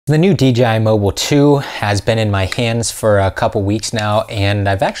The new DJI Mobile 2 has been in my hands for a couple weeks now, and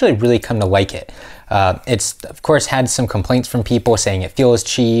I've actually really come to like it. It's of course had some complaints from people saying it feels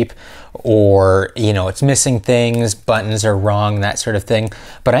cheap, or it's missing things, buttons are wrong, that sort of thing.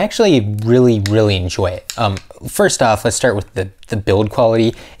 But I actually really enjoy it. First off, let's start with the build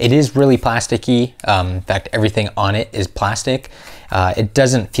quality. It is really plasticky. In fact, everything on it is plastic. It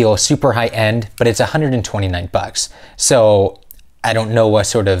doesn't feel super high end, but it's 129 bucks. So I don't know what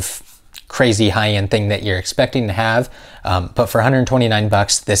sort of crazy high-end thing that you're expecting to have, but for 129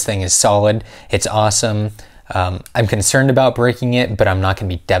 bucks, this thing is solid. It's awesome. I'm concerned about breaking it, but I'm not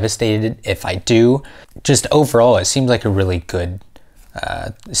going to be devastated if I do. Just overall, it seems like a really good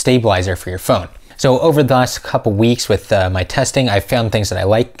stabilizer for your phone. So over the last couple weeks with my testing, I've found things that I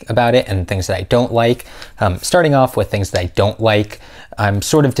like about it and things that I don't like. Starting off with things that I don't like, I'm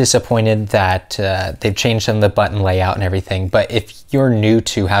sort of disappointed that they've changed some of the button layout and everything, but if you're new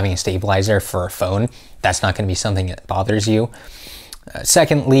to having a stabilizer for a phone, that's not going to be something that bothers you.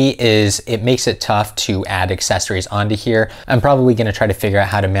 Secondly is it makes it tough to add accessories onto here. I'm probably going to try to figure out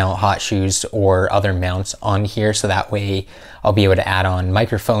how to mount hot shoes or other mounts on here, so that way I'll be able to add on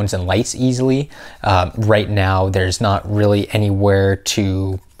microphones and lights easily. Right now there's not really anywhere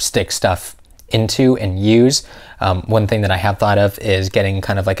to stick stuff into and use. One thing that I have thought of is getting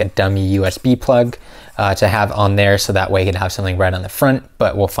kind of like a dummy USB plug to have on there, so that way I could have something right on the front,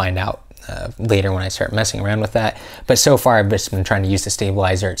 but we'll find out later when I start messing around with that. But so far I've just been trying to use the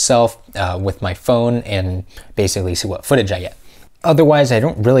stabilizer itself with my phone and basically see what footage I get. Otherwise, I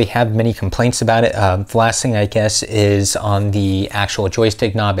don't really have many complaints about it. The last thing I guess is on the actual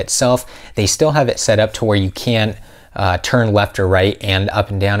joystick knob itself. They still have it set up to where you can't turn left or right and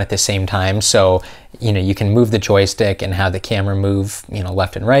up and down at the same time. So, you can move the joystick and have the camera move,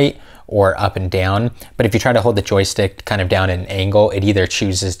 left and right or up and down. But if you try to hold the joystick kind of down at an angle, it either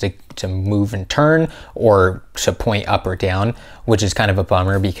chooses to move and turn or to point up or down, which is kind of a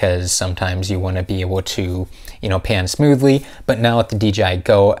bummer because sometimes you want to be able to, pan smoothly. But now with the DJI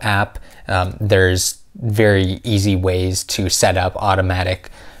Go app, there's very easy ways to set up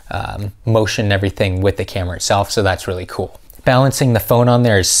automatic motion and everything with the camera itself, so that's really cool. Balancing the phone on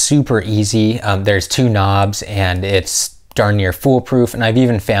there is super easy. There's two knobs and it's darn near foolproof, and I've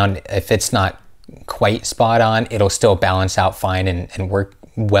even found if it's not quite spot on, it'll still balance out fine and work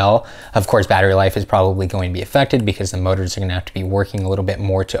well. Of course, battery life is probably going to be affected because the motors are going to have to be working a little bit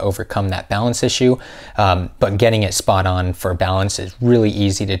more to overcome that balance issue. But getting it spot on for balance is really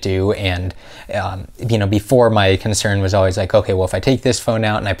easy to do. And before, my concern was always like, okay, well, if I take this phone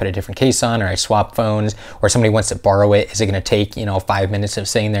out and I put a different case on, or I swap phones, or somebody wants to borrow it, is it going to take 5 minutes of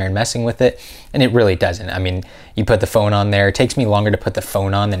sitting there and messing with it? And it really doesn't. I mean, you put the phone on there, it takes me longer to put the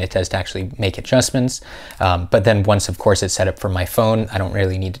phone on than it does to actually make adjustments. But then once, of course, it's set up for my phone, I don't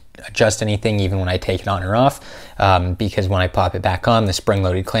really need to adjust anything even when I take it on or off, because when I pop it back on, the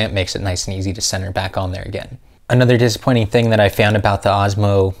spring-loaded clamp makes it nice and easy to center back on there again. Another disappointing thing that I found about the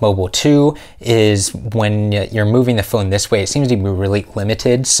Osmo Mobile 2 is when you're moving the phone this way, it seems to be really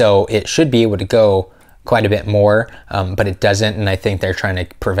limited, so it should be able to go quite a bit more, but it doesn't, and I think they're trying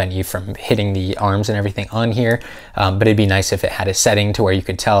to prevent you from hitting the arms and everything on here. But it'd be nice if it had a setting to where you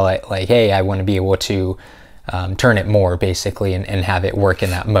could tell it, like, hey, I want to be able to turn it more, basically, and have it work in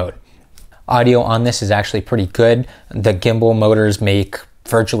that mode. Audio on this is actually pretty good. The gimbal motors make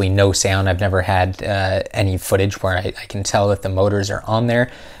virtually no sound. I've never had any footage where I can tell that the motors are on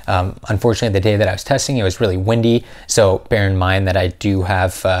there. Unfortunately, the day that I was testing, it was really windy, so bear in mind that I do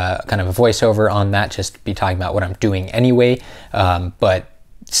have kind of a voiceover on that, just to be talking about what I'm doing anyway. But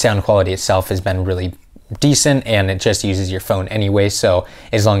sound quality itself has been really decent, and it just uses your phone anyway, so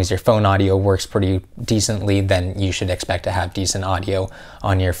as long as your phone audio works pretty decently, then you should expect to have decent audio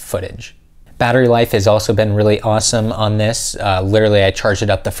on your footage. Battery life has also been really awesome on this. Literally, I charged it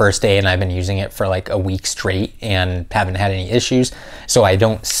up the first day and I've been using it for like a week straight and haven't had any issues. So I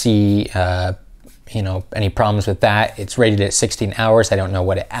don't see any problems with that. It's rated at 16 hours. I don't know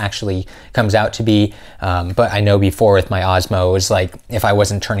what it actually comes out to be, but I know before with my Osmo, it was like if I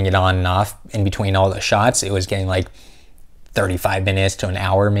wasn't turning it on and off in between all the shots, it was getting like 35 minutes to an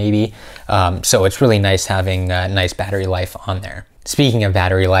hour maybe. So it's really nice having nice battery life on there. Speaking of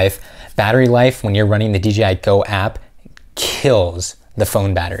battery life when you're running the DJI Go app kills the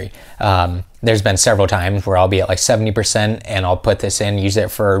phone battery. There's been several times where I'll be at like 70% and I'll put this in, use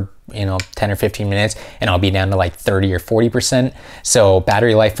it for 10 or 15 minutes, and I'll be down to like 30 or 40%. So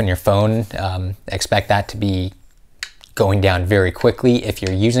battery life on your phone, expect that to be going down very quickly if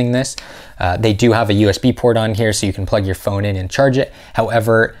you're using this. They do have a USB port on here so you can plug your phone in and charge it.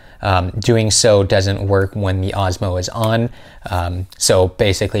 However, Doing so doesn't work when the Osmo is on. So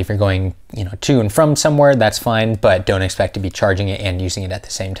basically if you're going, to and from somewhere, that's fine, but don't expect to be charging it and using it at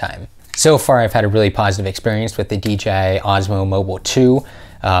the same time. So far, I've had a really positive experience with the DJI Osmo Mobile 2.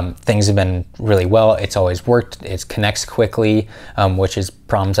 Things have been really well. It's always worked. It connects quickly, which is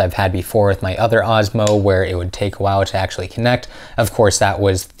problems I've had before with my other Osmo where it would take a while to actually connect. Of course, that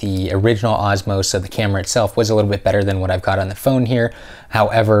was the original Osmo, so the camera itself was a little bit better than what I've got on the phone here.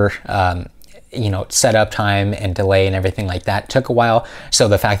 However, setup time and delay and everything like that took a while. So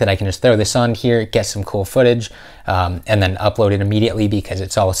the fact that I can just throw this on here, get some cool footage, and then upload it immediately because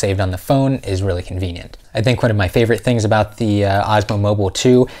it's all saved on the phone is really convenient. I think one of my favorite things about the Osmo Mobile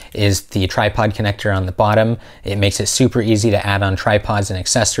 2 is the tripod connector on the bottom. It makes it super easy to add on tripods and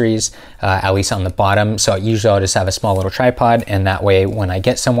accessories, at least on the bottom. So usually I'll just have a small little tripod, and that way when I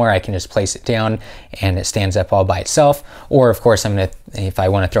get somewhere I can just place it down and it stands up all by itself. Or of course if I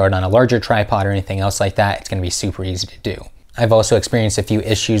want to throw it on a larger tripod or anything else like that, it's going to be super easy to do. I've also experienced a few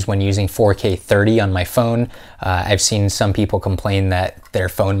issues when using 4K 30 on my phone. I've seen some people complain that their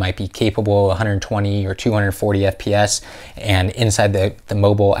phone might be capable of 120 or 240 FPS, and inside the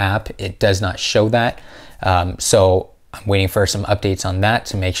mobile app, it does not show that. So I'm waiting for some updates on that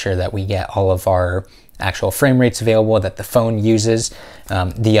to make sure that we get all of our actual frame rates available that the phone uses.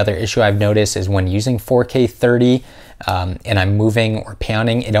 The other issue I've noticed is when using 4K 30 and I'm moving or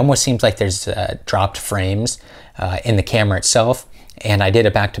panning, it almost seems like there's dropped frames in the camera itself. And I did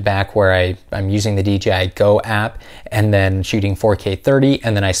a back-to-back where I'm using the DJI Go app and then shooting 4K 30,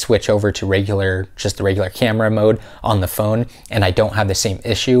 and then I switch over to just the regular camera mode on the phone, and I don't have the same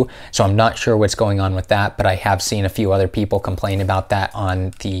issue. So I'm not sure what's going on with that, but I have seen a few other people complain about that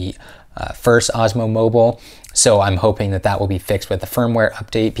on the first Osmo Mobile. So I'm hoping that that will be fixed with the firmware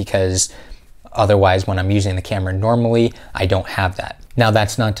update, because otherwise when I'm using the camera normally, I don't have that. Now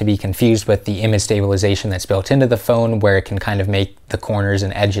that's not to be confused with the image stabilization that's built into the phone, where it can kind of make the corners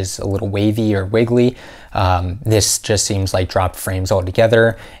and edges a little wavy or wiggly. This just seems like dropped frames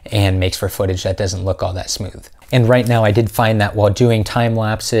altogether and makes for footage that doesn't look all that smooth. And right now I did find that while doing time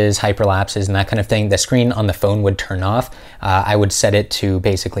lapses, hyperlapses, and that kind of thing, the screen on the phone would turn off. I would set it to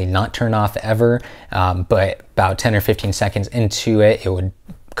basically not turn off ever, but about 10 or 15 seconds into it, it would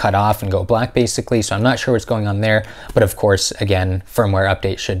cut off and go black basically. So I'm not sure what's going on there, but of course, again, firmware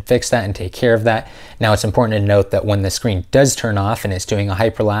update should fix that and take care of that. Now it's important to note that when the screen does turn off and it's doing a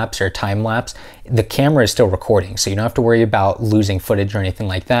hyperlapse or time lapse, the camera is still recording, so you don't have to worry about losing footage or anything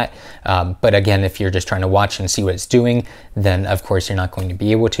like that. But again, if you're just trying to watch and see what it's doing, then of course you're not going to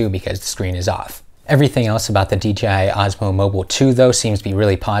be able to because the screen is off. Everything else about the DJI Osmo Mobile 2 though seems to be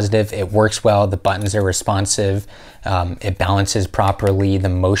really positive. It works well, the buttons are responsive, it balances properly, the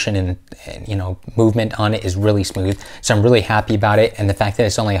motion and movement on it is really smooth. So I'm really happy about it, and the fact that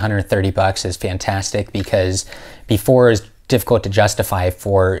it's only 130 bucks is fantastic, because before it was difficult to justify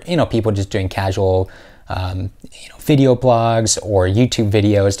for people just doing casual video blogs or YouTube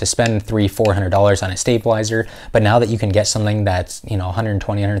videos to spend $300–400 on a stabilizer. But now that you can get something that's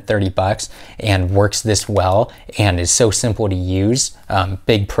 120, 130 bucks and works this well and is so simple to use,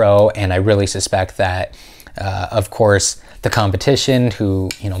 big pro. And I really suspect that of course the competition who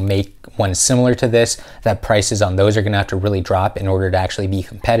make one similar to this, that prices on those are gonna have to really drop in order to actually be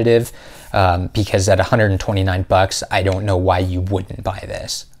competitive, because at 129 bucks I don't know why you wouldn't buy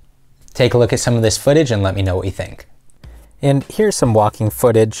this. Take a look at some of this footage and let me know what you think. And here's some walking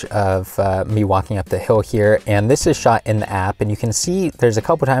footage of me walking up the hill here, and this is shot in the app, and you can see there's a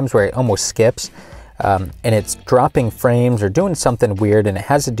couple times where it almost skips and it's dropping frames or doing something weird, and it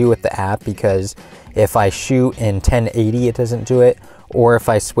has to do with the app, because if I shoot in 1080 it doesn't do it, or if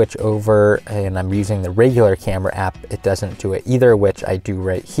I switch over and I'm using the regular camera app it doesn't do it either, which I do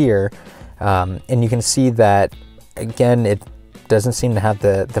right here. And you can see that again it doesn't seem to have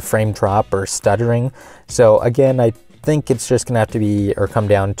the frame drop or stuttering. So again, I think it's just gonna have to be or come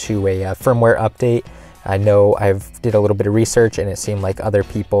down to a firmware update. I know I've did a little bit of research and it seemed like other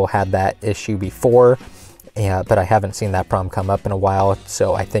people had that issue before, but I haven't seen that problem come up in a while,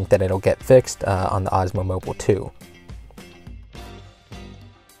 so I think that it'll get fixed on the Osmo Mobile 2.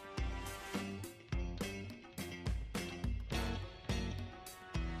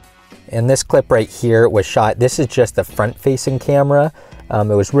 And this clip right here was shot, this is just the front-facing camera. It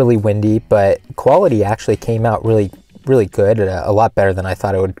was really windy, but quality actually came out really good, a lot better than I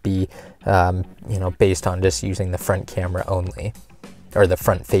thought it would be, based on just using the front camera only, or the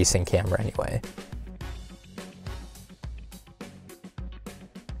front-facing camera anyway.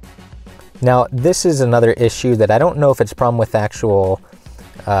 Now, this is another issue that I don't know if it's a problem with actual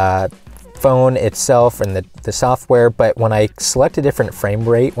phone itself and the software, but when I select a different frame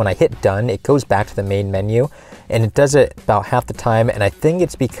rate, when I hit done, it goes back to the main menu, and it does it about half the time, and I think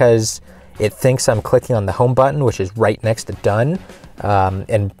it's because it thinks I'm clicking on the home button, which is right next to done,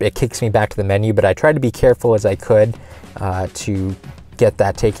 and it kicks me back to the menu, but I tried to be careful as I could to get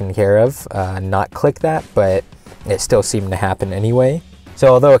that taken care of, not click that, but it still seemed to happen anyway. So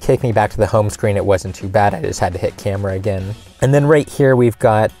although it kicked me back to the home screen, it wasn't too bad. I just had to hit camera again. And then right here, we've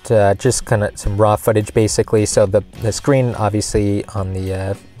got just kind of some raw footage basically. So the screen obviously on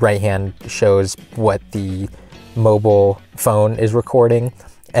the right hand shows what the mobile phone is recording.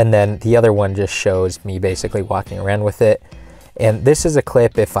 And then the other one just shows me basically walking around with it. And this is a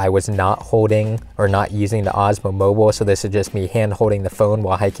clip if I was not holding or not using the Osmo Mobile. So this is just me hand holding the phone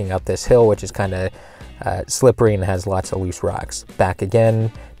while hiking up this hill, which is kind of slippery and has lots of loose rocks. Back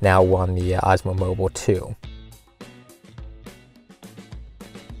again, now on the Osmo Mobile 2.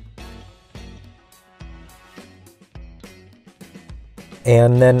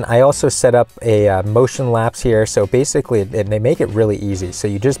 And then I also set up a motion lapse here. So basically they make it really easy. So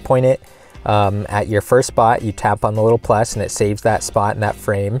you just point it at your first spot, you tap on the little plus and it saves that spot in that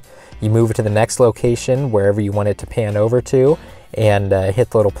frame. You move it to the next location, wherever you want it to pan over to, and hit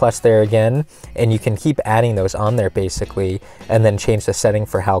the little plus there again, and you can keep adding those on there basically, and then change the setting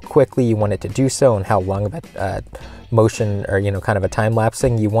for how quickly you want it to do so and how long of a motion or kind of a time lapse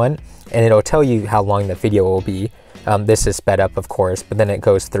thing you want, and it'll tell you how long the video will be. This is sped up of course, but then it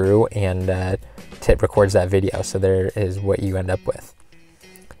goes through and it records that video, so there is what you end up with.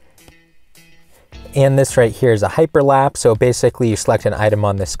 And this right here is a hyperlapse. So basically you select an item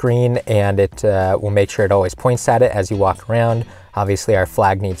on the screen and it will make sure it always points at it as you walk around. Obviously our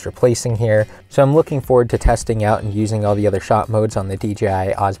flag needs replacing here. So I'm looking forward to testing out and using all the other shot modes on the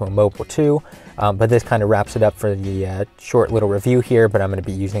DJI Osmo Mobile 2. But this kind of wraps it up for the short little review here, but I'm going to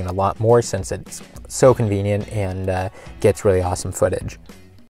be using it a lot more since it's so convenient and gets really awesome footage.